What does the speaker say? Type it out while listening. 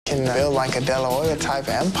can build like a De La Hoya type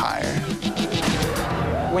empire.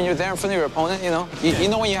 When you're there in front of your opponent, you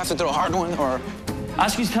know when you have to throw a hard one, or...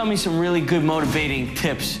 Oscar's telling me some really good motivating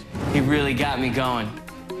tips. He really got me going.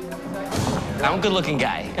 I'm a good-looking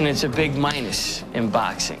guy, and it's a big minus in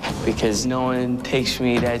boxing because no one takes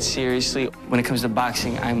me that seriously. When it comes to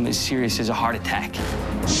boxing, I'm as serious as a heart attack.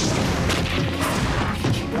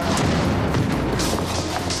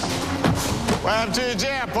 What happened to your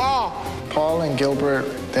jab, Paul? Paul and Gilbert,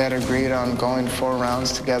 they had agreed on going 4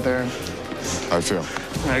 rounds together. How you feel?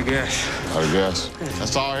 I guess. I guess.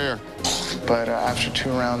 That's all here. But after 2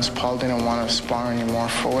 rounds, Paul didn't want to spar anymore.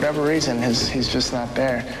 For whatever reason, he's just not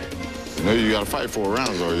there. You know you got to fight 4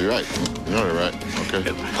 rounds, though. You're right. You know that, right?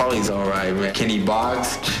 Okay. Paulie's all right, man. Can he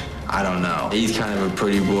box? I don't know. He's kind of a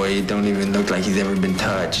pretty boy. He don't even look like he's ever been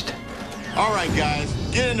touched. All right, guys,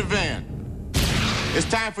 get in the van. It's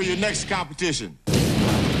time for your next competition.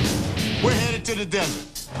 We're headed to the desert.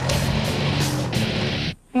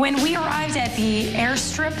 When we arrived at the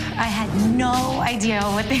airstrip, I had no idea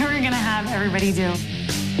what they were going to have everybody do.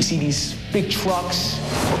 You see these big trucks.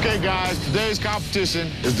 Okay, guys, today's competition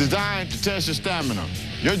is designed to test your stamina.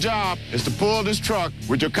 Your job is to pull this truck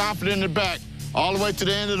with your confidence in the back all the way to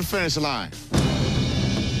the end of the finish line.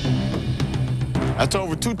 That's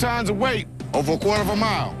over 2 tons of weight over a quarter of a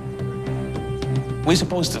mile. We're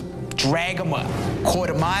supposed to drag them a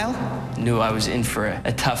quarter mile? Knew I was in for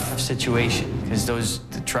a tough situation because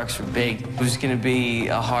the trucks were big. It was going to be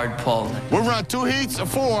a hard pull. We'll run 2 heats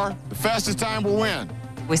of 4. The fastest time will win.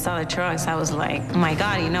 We saw the trucks. I was like, oh my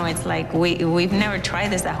God, it's like we've never tried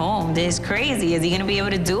this at home. This is crazy. Is he going to be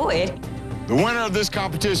able to do it? The winner of this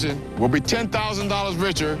competition will be $10,000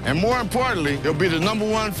 richer, and more importantly, he'll be the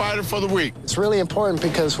 #1 fighter for the week. It's really important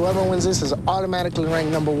because whoever wins this is automatically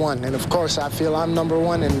ranked #1. And of course, I feel I'm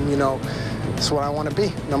 #1, and that's what I want to be,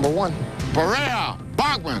 #1. Perea,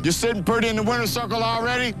 Bachman, you're sitting pretty in the winner's circle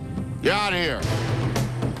already? You're out of here.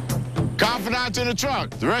 Confidant in the truck.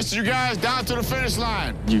 The rest of you guys down to the finish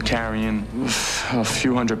line. You're carrying a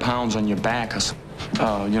few hundred pounds on your back.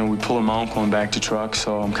 We pull my uncle and back to truck,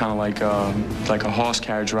 so I'm kind of like a horse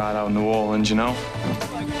carriage ride out in New Orleans,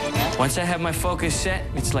 Once I have my focus set,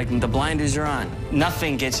 it's like the blinders are on.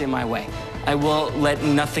 Nothing gets in my way. I will let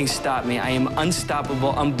nothing stop me. I am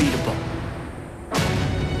unstoppable, unbeatable.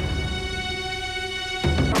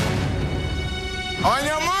 On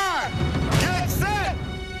your mark, get set!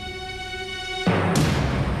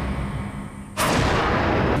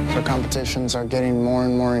 The competitions are getting more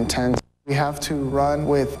and more intense. We have to run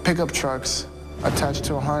with pickup trucks attached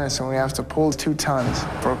to a harness, and we have to pull 2 tons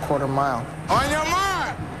for a quarter mile. On your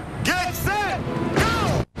mark, get set,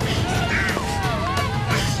 go!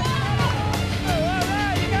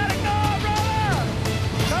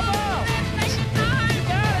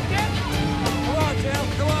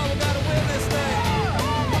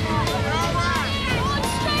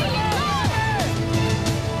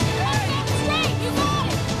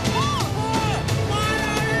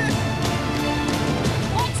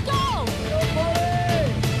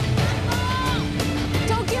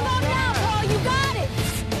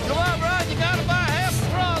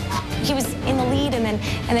 He was in the lead, and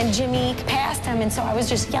then Jimmy passed him, and so I was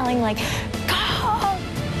just yelling like, go!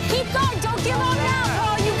 Keep going, don't give up now,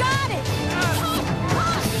 Paul, you got it!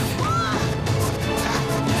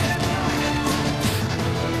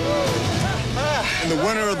 And the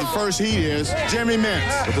winner of the first heat is Jimmy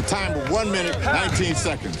Mintz with a time of 1 minute, 19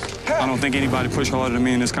 seconds. I don't think anybody pushed harder than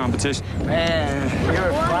me in this competition. Man, you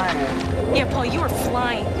were flying. Yeah, Paul, you were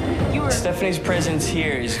flying. Stephanie's presence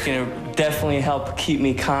here is going to definitely help keep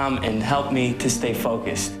me calm and help me to stay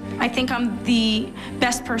focused. I think I'm the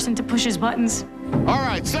best person to push his buttons. All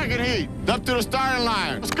right, second heat, up to the starting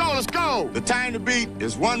line. Let's go, let's go. The time to beat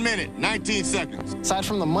is 1 minute, 19 seconds. Aside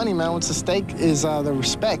from the money, man, what's at stake is the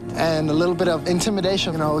respect and a little bit of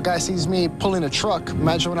intimidation. A guy sees me pulling a truck,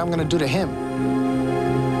 imagine what I'm gonna do to him.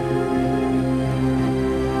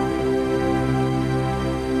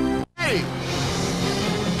 Hey,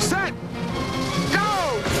 set, go!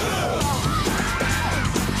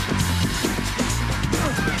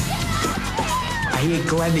 I hear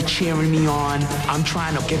Glenda cheering me on. I'm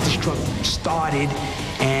trying to get this truck started,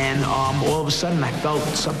 and all of a sudden I felt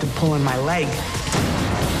something pulling my leg.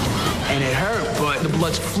 And it hurt, but the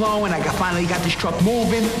blood's flowing. I finally got this truck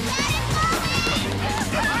moving.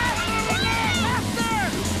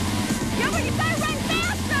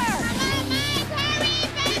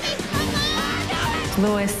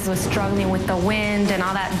 Lewis was struggling with the wind and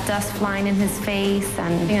all that dust flying in his face,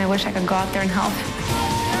 and I wish I could go out there and help.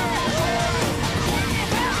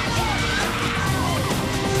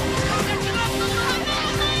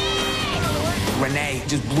 Renee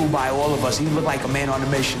just blew by all of us. He looked like a man on a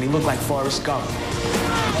mission. He looked like Forrest Gump.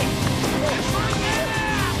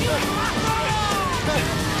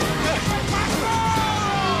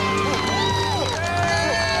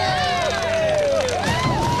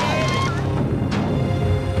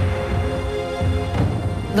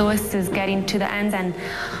 Lewis is getting to the end, and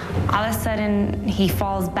all of a sudden, he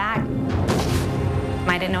falls back.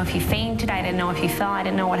 I didn't know if he fainted, I didn't know if he fell, I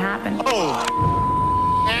didn't know what happened. Oh!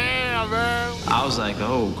 Yeah, man! I was like,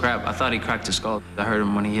 oh, crap. I thought he cracked his skull. I heard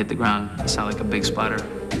him when he hit the ground. It sounded like a big splatter.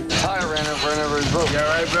 Tire ran over his rope. You all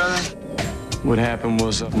right, brother? What happened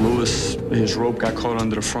was Lewis, his rope got caught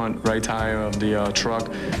under the front right tire of the truck,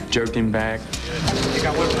 jerked him back.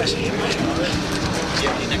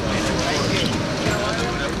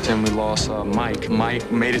 Then we lost Mike.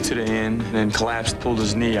 Mike made it to the end, then collapsed, pulled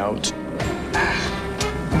his knee out.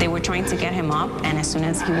 They were trying to get him up, and as soon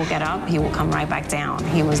as he will get up, he will come right back down.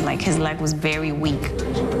 He was like, his leg was very weak.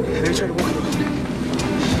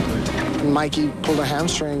 Mikey pulled a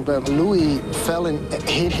hamstring, but Louis fell and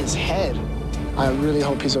hit his head. I really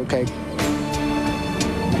hope he's okay.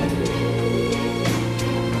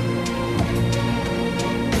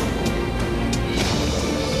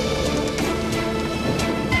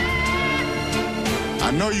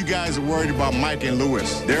 I know you guys are worried about Mike and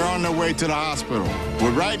Lewis. They're on their way to the hospital.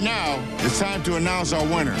 But right now, it's time to announce our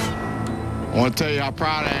winners. I want to tell you how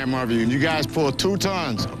proud I am of you. You guys pulled 2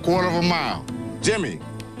 tons, a quarter of a mile. Jimmy,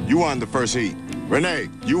 you won the first heat. Renee,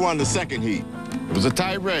 you won the second heat. It was a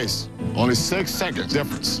tight race, only 6 seconds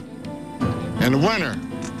difference. And the winner,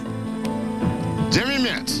 Jimmy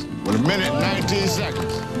Mintz, with 1 minute and 19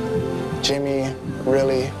 seconds. Jimmy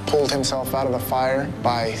really pulled himself out of the fire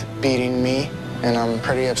by beating me, and I'm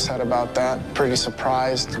pretty upset about that, pretty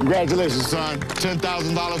surprised. Congratulations, son.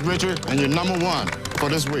 $10,000 richer, and you're #1 for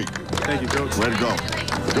this week. Thank you, Coach. Way to go.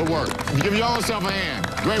 Good work. Give your own self a hand.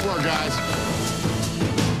 Great work, guys.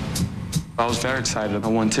 I was very excited. I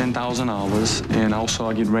won $10,000, and also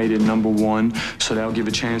I get rated #1, so that'll give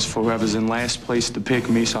a chance for whoever's in last place to pick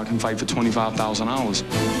me so I can fight for $25,000.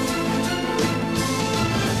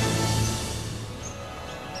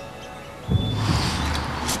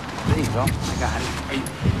 There you go. I got it.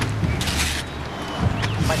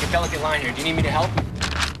 Like a delicate line here. Do you need me to help?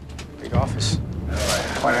 Big office.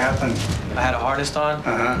 What happened? I had a harness on,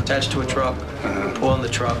 attached to a truck, pulling the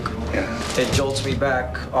truck. Yeah. It jolts me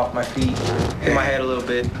back off my feet, hit my head a little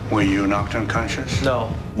bit. Were you knocked unconscious? No.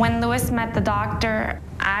 When Lewis met the doctor,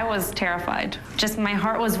 I was terrified. Just my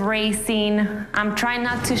heart was racing. I'm trying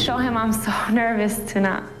not to show him I'm so nervous to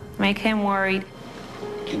not make him worried.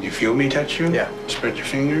 Can you feel me touch you? Yeah. Spread your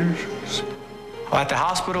fingers. Well, at the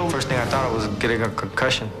hospital, first thing I thought was getting a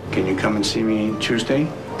concussion. Can you come and see me Tuesday?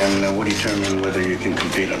 And we'll determine whether you can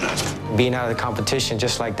compete or not. Being out of the competition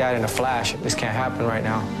just like that in a flash, this can't happen right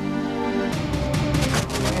now.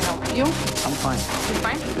 You? I'm fine. You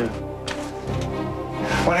fine?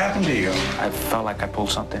 What happened to you? I felt like I pulled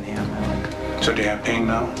something here, man. So do you have pain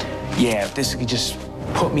now? Yeah, if this could just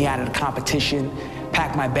put me out of the competition,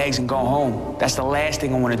 pack my bags and go home. That's the last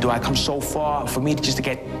thing I want to do. I come so far. For me to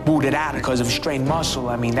get booted out because of a strained muscle,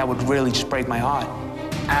 I mean, that would really just break my heart.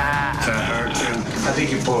 Does that hurt you? I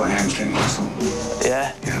think you pull a hamstring muscle.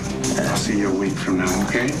 Yeah? Yeah. I'll see you a week from now,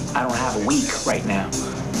 okay? I don't have a week right now.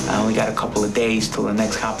 I only got a couple of days till the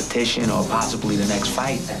next competition or possibly the next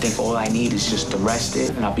fight. I think all I need is just to rest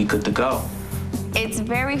it and I'll be good to go. It's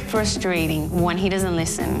very frustrating when he doesn't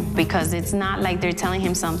listen because it's not like they're telling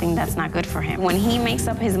him something that's not good for him. When he makes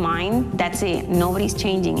up his mind, that's it. Nobody's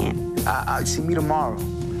changing it. See me tomorrow.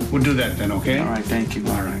 We'll do that then, okay? All right, thank you.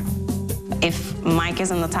 All right. If Mike is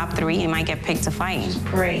in the top 3, he might get picked to fight.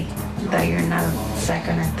 Pray that you're not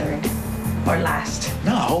second or third or last.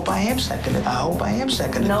 No, I hope I am second. I hope I am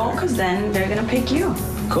second. No, because then they're going to pick you.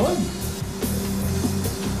 Good.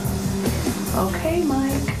 Okay,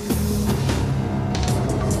 Mike.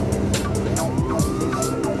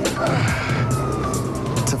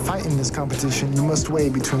 To fight in this competition, you must weigh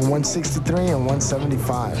between 163 and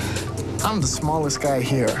 175. I'm the smallest guy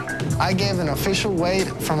here. I gave an official weight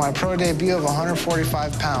for my pro debut of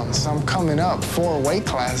 145 pounds. So I'm coming up 4 weight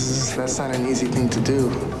classes. That's not an easy thing to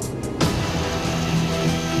do.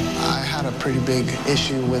 I had a pretty big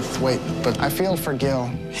issue with weight, but I feel for Gil.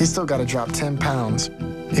 He's still got to drop 10 pounds.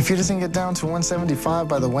 If he doesn't get down to 175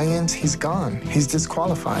 by the weigh-ins, he's gone. He's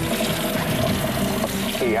disqualified.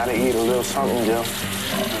 You gotta eat a little something, Gil.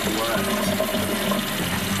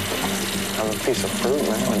 Have a piece of fruit,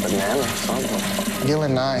 man, a banana or something. Gil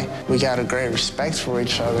and I, we got a great respect for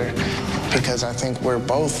each other because I think we're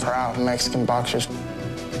both proud Mexican boxers.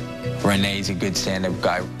 Renee's a good stand-up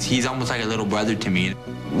guy. He's almost like a little brother to me.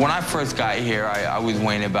 When I first got here, I was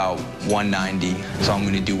weighing about 190, so I'm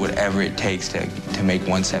going to do whatever it takes to make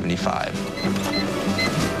 175.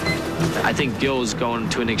 I think Gil's going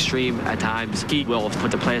to an extreme at times. He will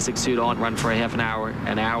put the plastic suit on, run for a half an hour.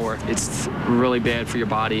 It's really bad for your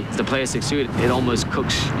body. The plastic suit, it almost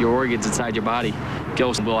cooks your organs inside your body.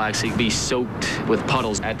 Gil will actually be soaked with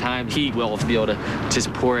puddles. At times, he will be able to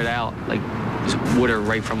just pour it out like water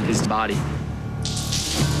right from his body.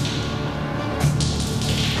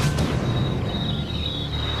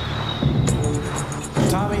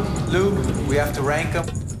 Tommy, Lou, we have to rank him.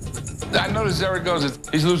 I noticed there it goes,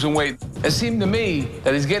 he's losing weight. It seemed to me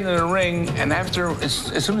that he's getting in the ring, and after, as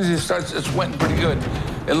soon as he starts, it's sweating pretty good.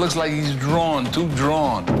 It looks like he's too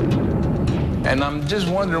drawn. And I'm just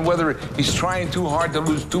wondering whether he's trying too hard to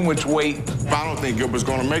lose too much weight. I don't think Gilbert's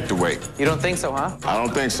gonna make the weight. You don't think so, huh? I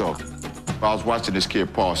don't think so. I was watching this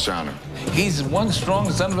kid, Paul Shannon. He's one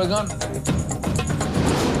strong son of a gun.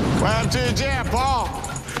 Welcome to your jam, Paul.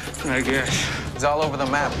 I guess. He's all over the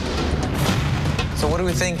map. So what do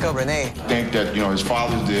we think of Renee? I think that, his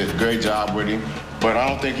father did a great job with him, but I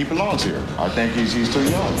don't think he belongs here. I think he's too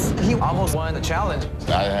young. He almost won the challenge.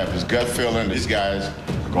 I have this gut feeling these guys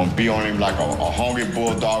are gonna be on him like a hungry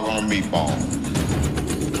bulldog on a meatball.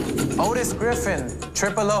 Otis Griffin,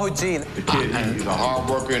 Triple OG. The kid, he's a hard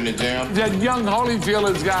worker in the gym. That young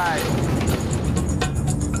Holyfield's guy.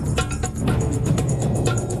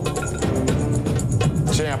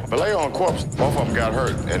 Champ, Vallejo and Corpse, both of them got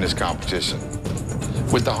hurt in this competition.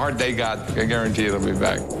 With the heart they got, I guarantee they'll be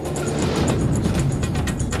back.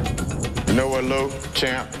 You know what, Lou?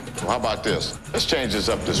 Champ, how about this? Let's change this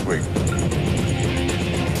up this week.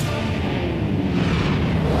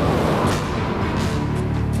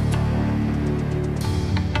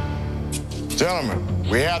 Gentlemen,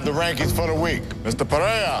 we have the rankings for the week. Mr.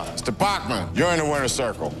 Pereira, Mr. Bachman, you're in the winner's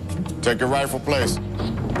circle. Take your rightful place.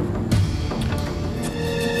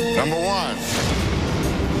 Number 1,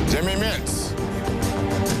 Jimmy Mintz.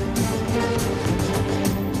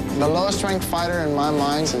 The lowest ranked fighter in my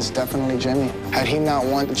mind is definitely Jimmy. Had he not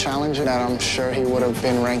won the challenge, I'm sure he would have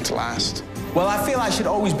been ranked last. Well, I feel I should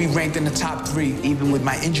always be ranked in the top 3. Even with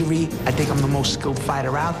my injury, I think I'm the most skilled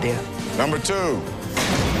fighter out there. Number 2,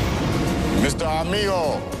 Mr.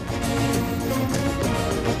 Amigo.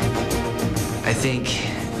 I think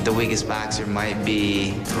the weakest boxer might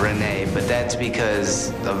be Renee, but that's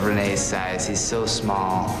because of Renee's size. He's so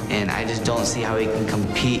small, and I just don't see how he can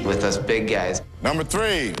compete with us big guys. Number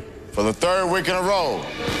 3, for the 3rd week in a row,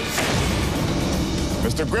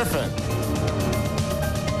 Mr. Griffin.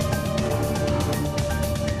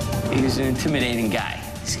 He's an intimidating guy.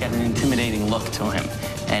 He's got an intimidating look to him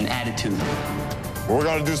and attitude. We're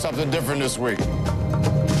gonna do something different this week.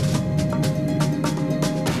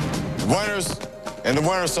 Winners in the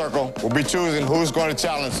winner's circle will be choosing who's going to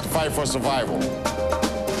challenge the fight for survival.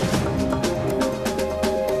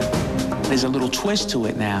 There's a little twist to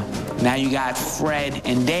it now. Now you got Fred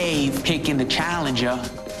and Dave picking the challenger.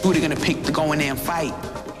 Who they're gonna pick to go in there and fight?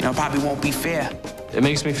 Probably won't be fair. It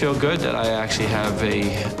makes me feel good that I actually have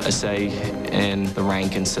a say in the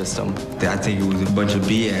ranking system. I think it was a bunch of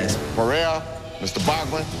BS. Pereira, Mr.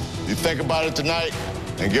 Bachman, you think about it tonight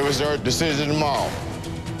and give us our decision tomorrow.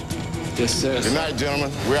 Yes, sir. Good night,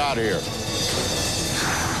 gentlemen. We're out of here.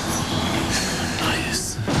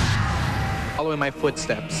 Nice. Following my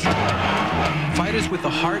footsteps. Fighters with a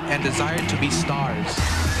heart and desire to be stars.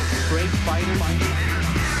 Great fighters.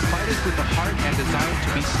 Fighters with a heart and desire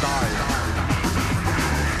to be stars.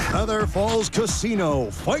 Heather Falls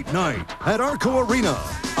Casino Fight Night at Arco Arena,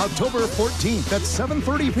 October 14th at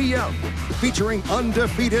 7:30 p.m. Featuring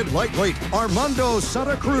undefeated lightweight Armando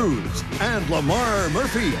Santa Cruz and Lamar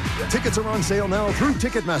Murphy. Tickets are on sale now through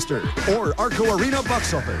Ticketmaster or Arco Arena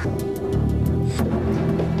box office.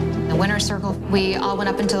 The winner's circle, we all went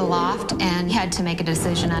up into the loft and had to make a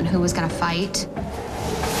decision on who was going to fight.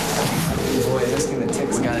 Boy, this is gonna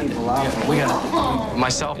take some people out. We got it.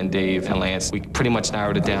 Myself and Dave and Lance, we pretty much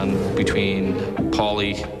narrowed it down between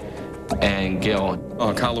Paulie and Gil.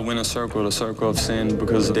 Call the winner's circle the circle of sin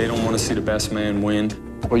because they don't want to see the best man win.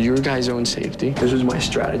 For your guys' own safety, this was my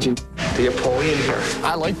strategy to get Paulie in here.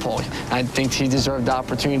 I like Paulie. I think he deserved the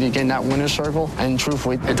opportunity to get in that winner's circle. And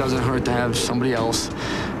truthfully, it doesn't hurt to have somebody else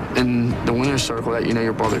in the winner's circle that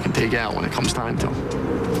your brother can take out when it comes time to.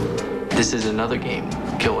 This is another game.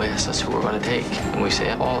 Gil asks us who we're going to take, and we say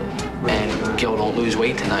Paulie. And Gil don't lose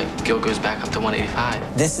weight tonight. Gil goes back up to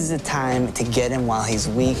 185. This is the time to get him while he's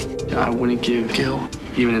weak. I wouldn't give Gil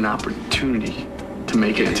even an opportunity to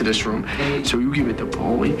make it into this room. So you give it to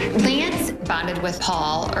Paulie. Lance bonded with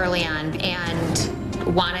Paul early on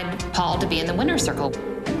and wanted Paul to be in the winner's circle.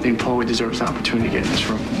 I think Paulie deserves the opportunity to get in this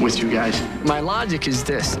room with you guys. My logic is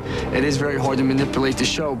this. It is very hard to manipulate the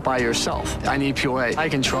show by yourself. I need people I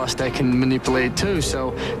can trust that can manipulate too,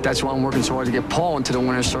 so that's why I'm working so hard to get Paul into the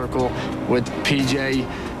winner's circle with PJ,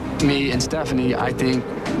 me, and Stephanie. I think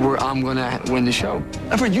I'm going to win the show.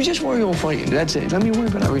 Alfred, you just worry about fighting. That's it. Let me worry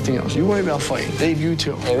about everything else. You worry about fighting. Dave, you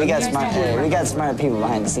too. Hey, we got smart people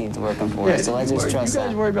behind the scenes working for us, so let's just trust that. You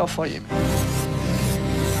guys worry about fighting.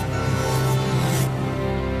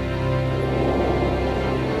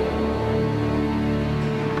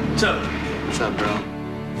 What's up? What's up,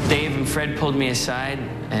 bro? Dave and Fred pulled me aside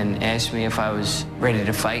and asked me if I was ready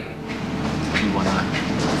to fight. You want to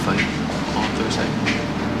fight on Thursday?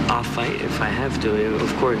 I'll fight if I have to,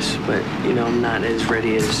 of course, but, you know, I'm not as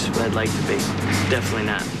ready as I'd like to be. Definitely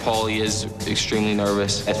not. Paulie is extremely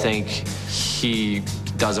nervous. I think he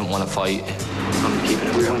doesn't want to fight. I'm keeping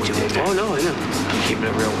it real with you. Oh, no, I know. I'm keeping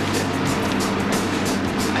it real with you.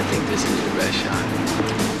 I think this is your best shot.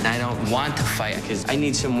 I don't want to fight because I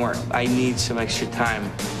need some work. I need some extra time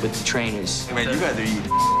with the trainers. Man, you guys are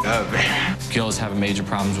eating up, man. Gil's having major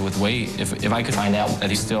problems with weight. If I could find out that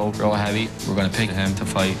he's still real heavy, we're going to pick him to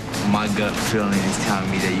fight. My gut feeling is telling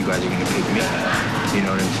me that you guys are going to pick me. You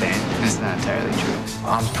know what I'm saying? It's not entirely true.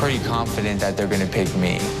 I'm pretty confident that they're going to pick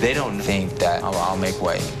me. They don't think that I'll make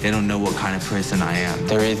weight. They don't know what kind of person I am.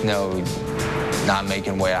 There is no not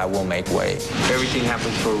making weight. I will make weight. Everything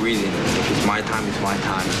happens for a reason. If it's my time, it's my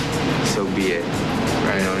time. So be it.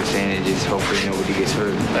 Right? You know what I'm saying? And just hopefully nobody gets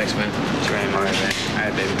hurt. Thanks, man. That's right, all right, man. All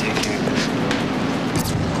right, baby. Take care.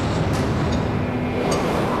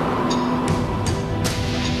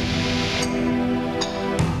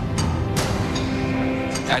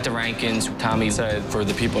 At the rankings, Tommy said for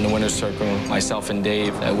the people in the winner's circle, myself and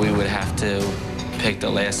Dave, that we would have to pick the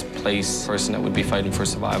last place person that would be fighting for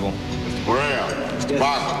survival.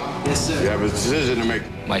 Yes, sir. You have a decision to make.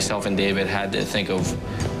 Myself and David had to think of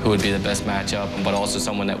who would be the best matchup, but also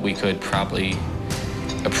someone that we could probably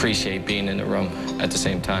appreciate being in the room at the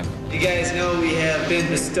same time. You guys know we have been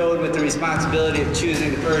bestowed with the responsibility of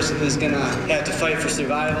choosing the person who's gonna have to fight for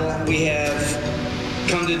survival. We have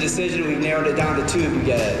come to a decision. We've narrowed it down to two of you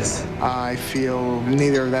guys. I feel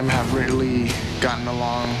neither of them have really gotten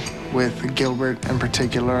along with Gilbert in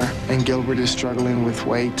particular, and Gilbert is struggling with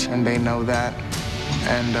weight, and they know that,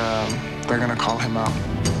 and they're gonna call him out.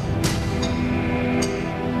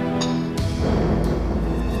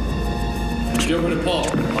 Gilbert and Paul,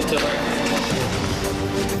 up to the right.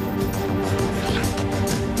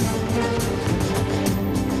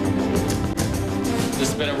 This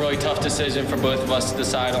has been a really tough decision for both of us to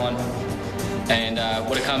decide on, and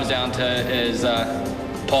what it comes down to is,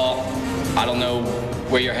 Paul, I don't know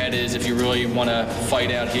where your head is if you really want to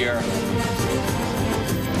fight out here.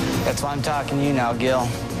 That's why I'm talking to you now, Gil.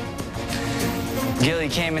 Gil, you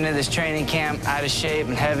came into this training camp out of shape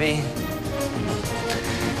and heavy.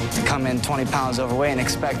 To come in 20 pounds overweight and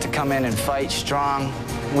expect to come in and fight strong.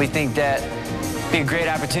 We think that be a great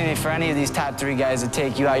opportunity for any of these top three guys to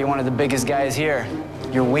take you out. You're one of the biggest guys here.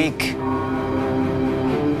 You're weak.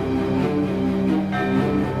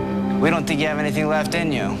 We don't think you have anything left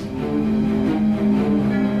in you.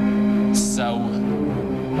 So,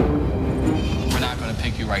 we're not going to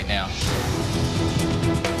pick you right now.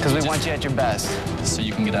 Because we want you at your best. So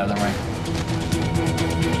you can get out of the ring.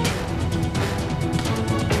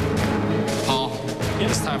 Paul,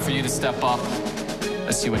 it's time for you to step up.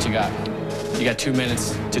 Let's see what you got. You got 2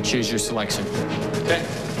 minutes to choose your selection. Okay?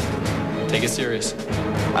 Take it serious.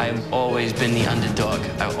 I've always been the underdog.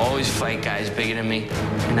 I always fight guys bigger than me,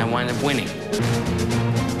 and I wind up winning.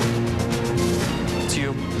 It's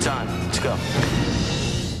you. It's on. Let's go.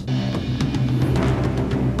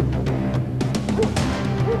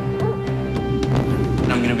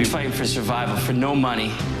 I'm going to be fighting for survival for no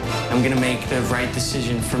money. I'm going to make the right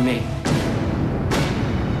decision for me.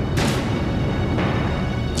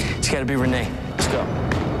 It's got to be Renee. Let's go.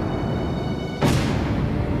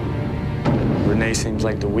 Renee seems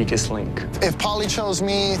like the weakest link. If Paulie chose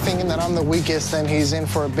me thinking that I'm the weakest, then he's in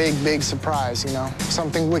for a big, big surprise, you know?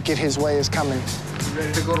 Something wicked his way is coming. You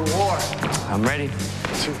ready to go to war? I'm ready.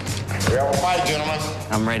 We have a fight, gentlemen.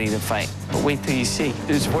 I'm ready to fight. But wait till you see.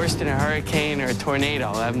 It's worse than a hurricane or a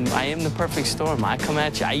tornado. I am the perfect storm. I come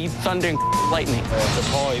at you. I eat thunder and lightning. So,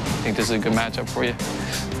 Paul, you think this is a good matchup for you?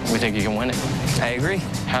 We think you can win it. I agree.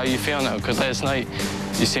 How are you feeling, though? Because last night,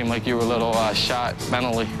 you seemed like you were a little shot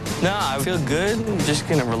mentally. No, I feel good. I'm just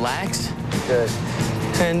going to relax. Good.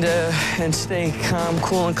 And stay calm,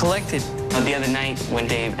 cool, and collected. The other night, when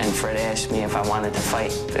Dave and Fred asked me if I wanted to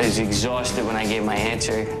fight, I was exhausted when I gave my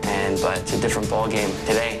answer, but it's a different ball game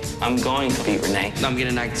today. I'm going to beat Renee. I'm going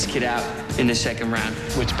to knock this kid out in the second round.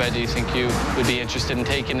 Which bed do you think you would be interested in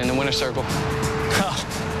taking in the winner's circle?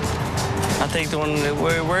 I'll take the one,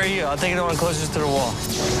 where are you? I'll take the one closest to the wall.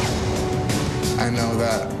 I know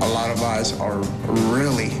that a lot of eyes are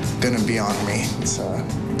really gonna be on me. It's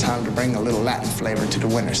time to bring a little Latin flavor to the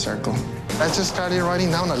winner's circle. I just started writing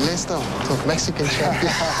down a list of Mexican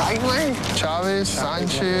champions. Chavez,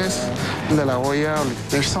 Sanchez, De La Hoya.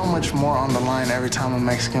 There's so much more on the line every time a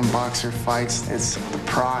Mexican boxer fights. It's the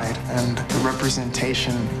pride and the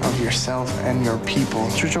representation of yourself and your people.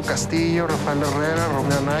 Chucho Castillo, Rafael Herrera,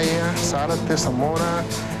 Romeo Anaya, Zárate, Zamora,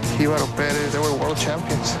 Jíbaro Pérez, they were world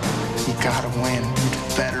champions. You gotta win.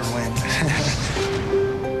 You better win.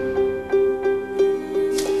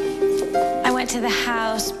 I went to the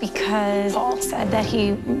house because Paul said that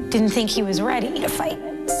he didn't think he was ready to fight.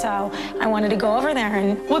 So I wanted to go over there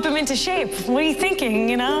and whip him into shape. What are you thinking,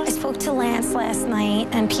 you know? I spoke to Lance last night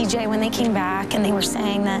and PJ when they came back, and they were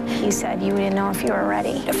saying that he said you didn't know if you were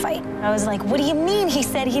ready to fight. I was like, what do you mean he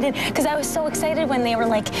said he did? Because I was so excited when they were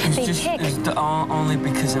like, they picked. It's only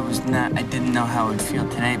because I didn't know how I would feel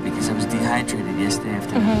today because I was dehydrated yesterday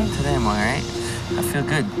afternoon. Today I'm all right. I feel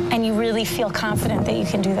good. And you really feel confident that you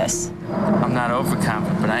can do this? I'm not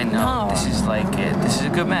overconfident, but I know this is this is a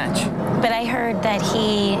good match. But I heard that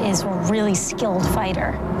he is a really skilled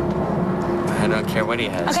fighter. I don't care what he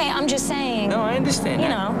has. Okay, I'm just saying. No, I understand. You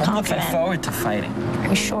know, I'm confident. looking forward to fighting. Are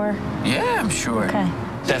you sure? Yeah, I'm sure. Okay.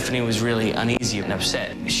 Stephanie was really uneasy and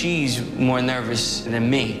upset. She's more nervous than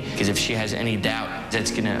me, because if she has any doubt,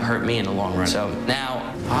 that's gonna hurt me in the long run. So now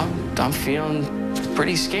I'm feeling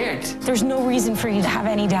pretty scared. There's no reason for you to have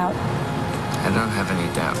any doubt. I don't have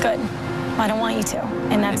any doubt. Good. I don't want you to.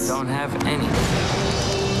 And that's. I don't have any.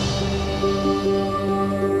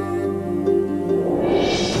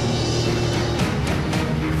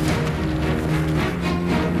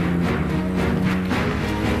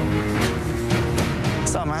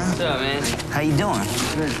 What's up, man? What's up, man? How you doing?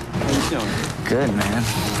 Good. How you doing? Good, man.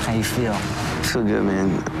 How you feel? I feel good,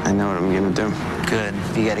 man. I know what I'm gonna do. Good.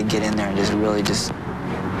 You gotta get in there and really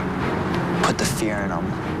put the fear in them.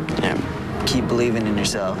 Yeah. Keep believing in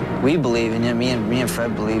yourself. We believe in you. Me and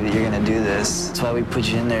Fred believe that you're gonna do this. That's why we put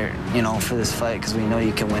you in there, you know, for this fight, because we know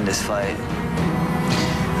you can win this fight.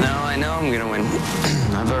 No, I know I'm gonna win.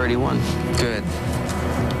 I've already won. Good.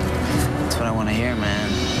 That's what I want to hear, man.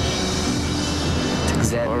 That's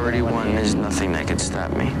exactly I've already what I won. wanna hear. There's nothing that could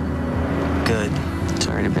stop me. Good. It's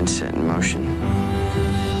already been set in motion.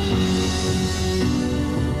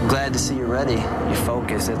 Glad to see you're ready. You're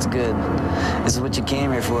focused. That's good. This is what you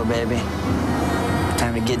came here for, baby.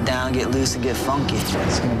 Time to get down, get loose, and get funky.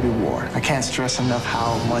 It's gonna be war. I can't stress enough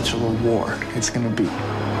how much of a war it's gonna be.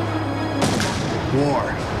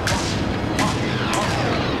 War.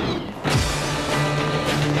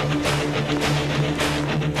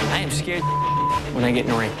 I am scared when I get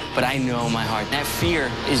in the ring, but I know in my heart. That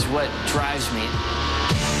fear is what drives me.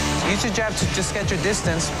 Use your jab to just get your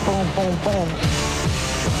distance. Boom, boom, boom.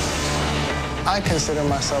 I consider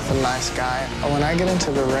myself a nice guy. When I get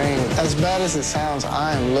into the ring, as bad as it sounds,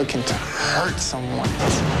 I am looking to hurt someone.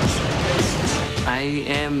 I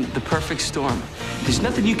am the perfect storm. There's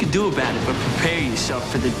nothing you can do about it but prepare yourself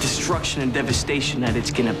for the destruction and devastation that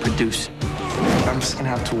it's gonna produce. I'm just gonna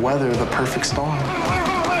have to weather the perfect storm.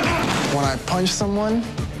 When I punch someone,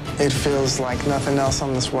 it feels like nothing else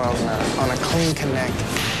on this world, man. On a clean connect,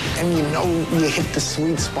 and you know you hit the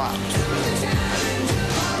sweet spot.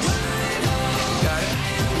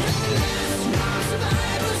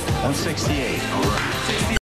 168. All right.